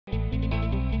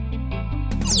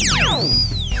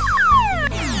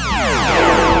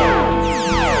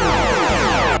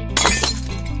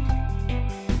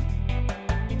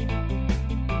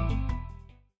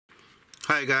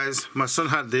Hi guys, my son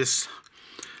had this,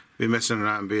 been messing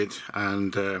around a bit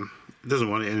and doesn't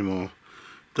want it anymore.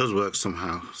 It does work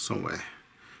somehow, somewhere.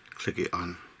 Click it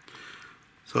on.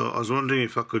 So I was wondering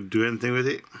if I could do anything with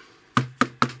it.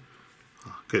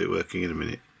 I'll get it working in a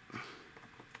minute.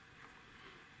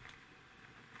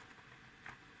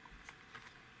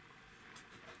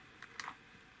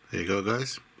 There you go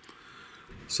guys.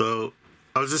 So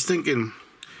I was just thinking,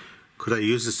 could I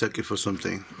use the circuit for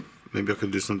something? Maybe I could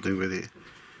do something with it.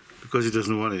 Because he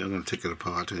doesn't want it, I'm going to take it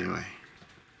apart anyway.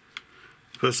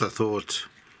 First I thought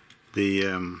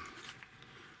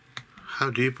how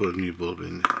do you put a new bulb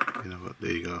in? You know what,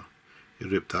 there you go. You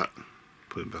rip that,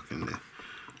 put it back in there.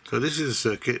 So this is a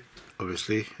circuit,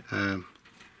 obviously.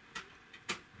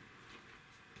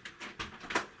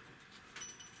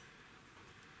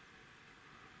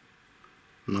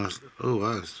 Nice. Oh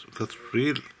wow, it's got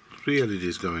three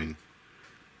LEDs going.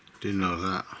 Didn't know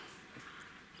that.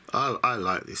 I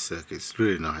like this circuit, it's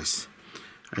really nice.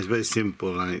 And it's very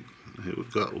simple and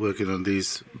it got working on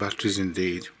these batteries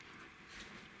indeed.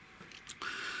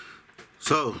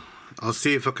 So I'll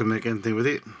see if I can make anything with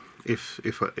it.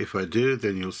 If I do,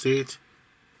 then you'll see it.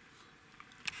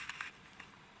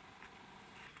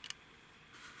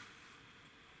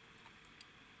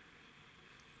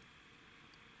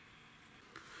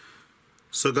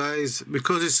 So guys,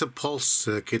 because it's a pulse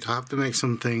circuit, I have to make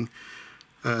something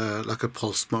like a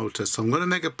pulse motor. So I'm going to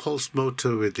make a pulse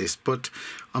motor with this, but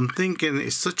I'm thinking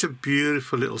it's such a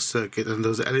beautiful little circuit and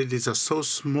those LEDs are so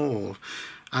small,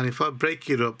 and if I break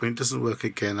it up and it doesn't work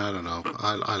again, I don't know.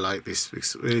 I like this.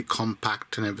 It's really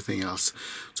compact and everything else.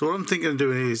 So what I'm thinking of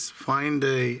doing is find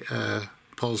a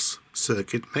pulse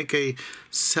circuit, make a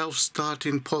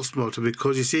self-starting pulse motor,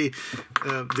 because you see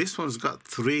this one's got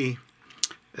three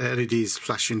LEDs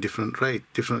flashing different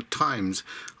times.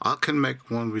 I can make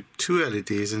one with two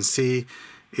LEDs and see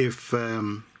if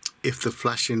the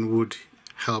flashing would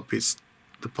help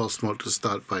the pulse motor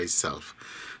start by itself.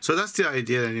 So that's the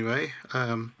idea anyway.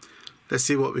 Let's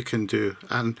see what we can do.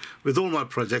 And with all my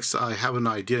projects, I have an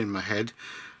idea in my head,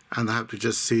 and I have to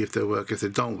just see if they work. If they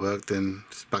don't work, then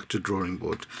it's back to drawing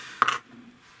board.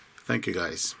 Thank you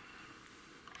guys.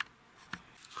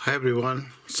 Hi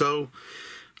everyone. So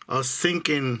I was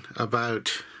thinking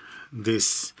about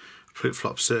this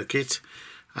flip-flop circuit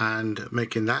and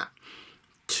making that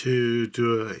to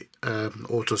do a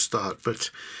auto start, but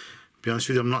to be honest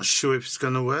with you, I'm not sure if it's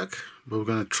going to work, but we're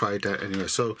going to try it out anyway.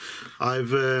 So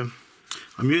I'm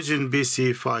using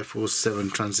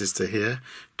BC547 transistor here,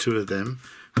 two of them,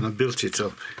 and I built it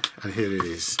up, and here it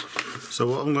is. So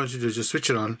what I'm going to do is just switch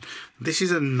it on. This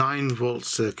is a 9-volt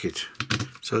circuit,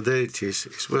 so there it is.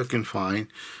 It's working fine.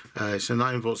 It's a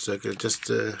 9-volt circuit.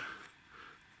 Just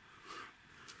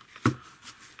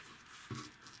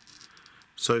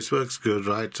so it works good,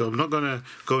 right? So I'm not going to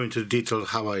go into detail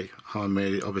how I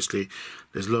made it. Obviously,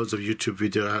 there's loads of YouTube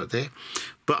video out there,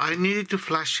 but I needed to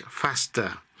flash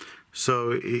faster,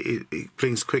 so it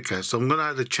blinks quicker. So I'm going to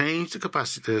either change the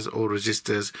capacitors or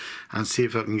resistors and see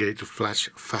if I can get it to flash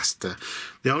faster.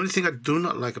 The only thing I do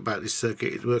not like about this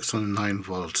circuit, it works on 9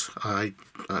 volts. I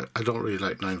don't really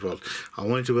like 9 volt. I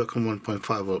want it to work on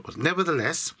 1.5 volt, but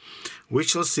nevertheless, we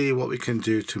shall see what we can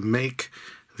do to make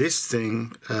this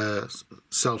thing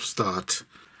self-start.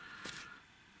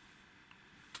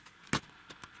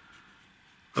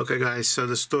 Okay guys, so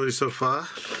the story so far,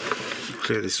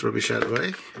 clear this rubbish out of the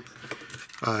way.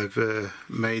 I've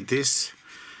made this.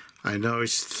 I know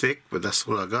it's thick, but that's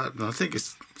all I got, and I think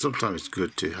sometimes it's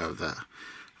good to have that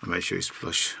and make sure it's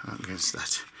flush against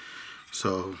that.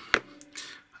 So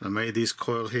I made this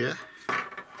coil here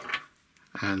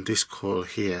and this coil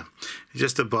here. It's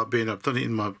just a bobbin. I've done it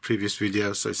in my previous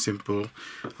video, so it's simple.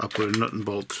 I put a nut and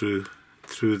bolt through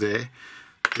there,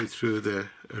 through the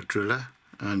driller,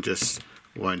 and just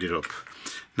wind it up.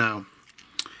 Now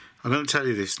I'm going to tell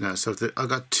you this now. So I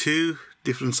got two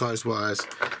different size wires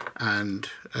and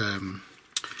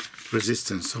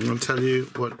resistance. So I'm going to tell you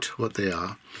what they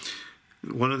are.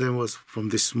 One of them was from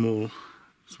this small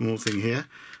thing here,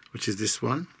 which is this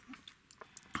one,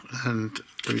 and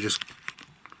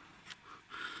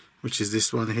which is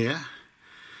this one here,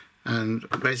 and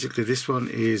basically this one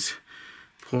is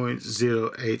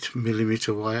 0.08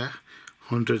 millimeter wire,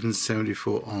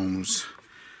 174 ohms.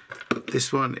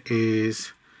 This one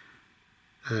is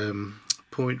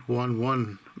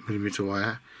 0.11 millimeter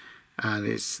wire, and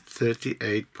it's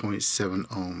 38.7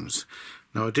 ohms.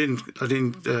 Now I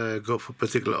didn't go for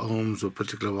particular ohms or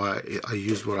particular wire. I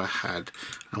used what I had.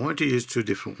 I want to use two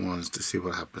different ones to see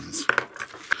what happens.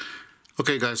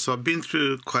 Okay guys, so I've been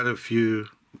through quite a few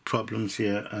problems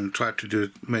here and tried to do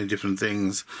many different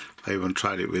things. I even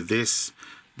tried it with this,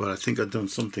 but I think I've done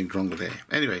something wrong there.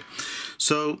 Anyway,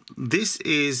 so this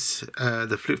is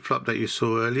the flip-flop that you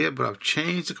saw earlier, but I've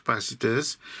changed the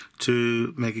capacitors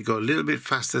to make it go a little bit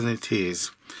faster than it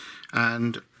is.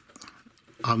 And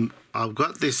I've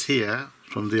got this here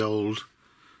from the old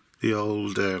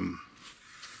one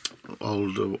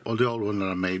that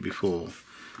I made before,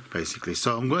 basically.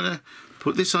 So I'm going to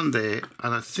put this on there,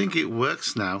 and I think it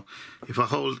works now. If I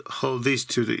hold these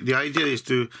two, the idea is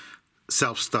to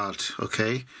self-start,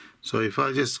 okay? So if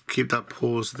I just keep that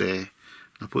pause there,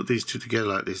 I put these two together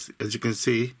like this, as you can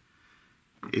see,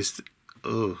 it's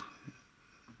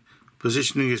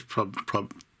positioning is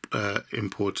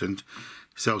important.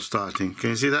 Self-starting.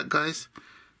 Can you see that, guys?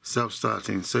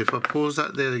 Self-starting. So if I pause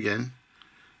that there again,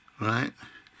 right?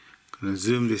 I'm gonna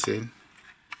zoom this in.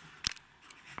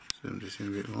 Zoom this in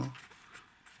a bit more.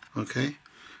 Okay.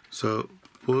 So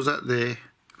pause that there.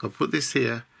 I'll put this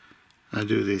here. I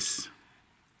do this.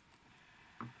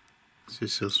 This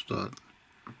is self-start.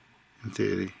 In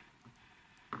theory.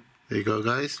 There you go,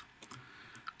 guys.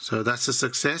 So that's a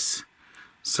success.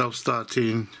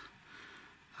 Self-starting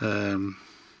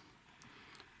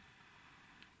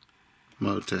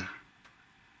motor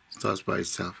starts by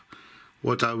itself.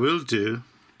 What I will do,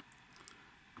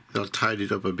 I'll tidy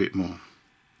it up a bit more.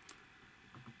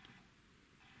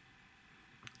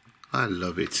 I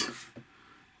love it.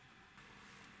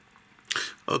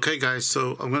 Okay guys,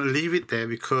 so I'm going to leave it there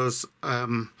because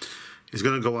it's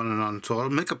going to go on and on. So I'll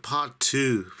make a part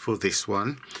 2 for this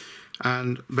one.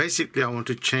 And basically I want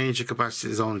to change the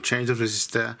capacitors, I want to change the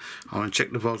resistor, I want to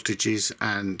check the voltages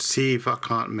and see if I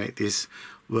can't make this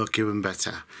work even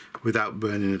better without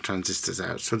burning the transistors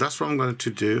out. So that's what I'm going to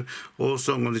do.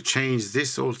 Also, I'm going to change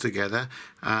this altogether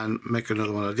and make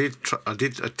another one. I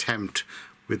did attempt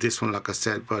with this one, like I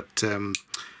said, but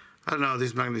I don't know,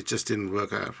 this magnet just didn't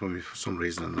work out for me for some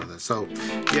reason or another. So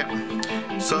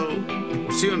yeah, so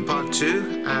see you in part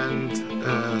 2,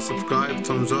 and subscribe,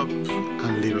 thumbs up,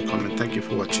 and leave a comment. Thank you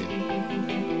for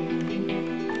watching.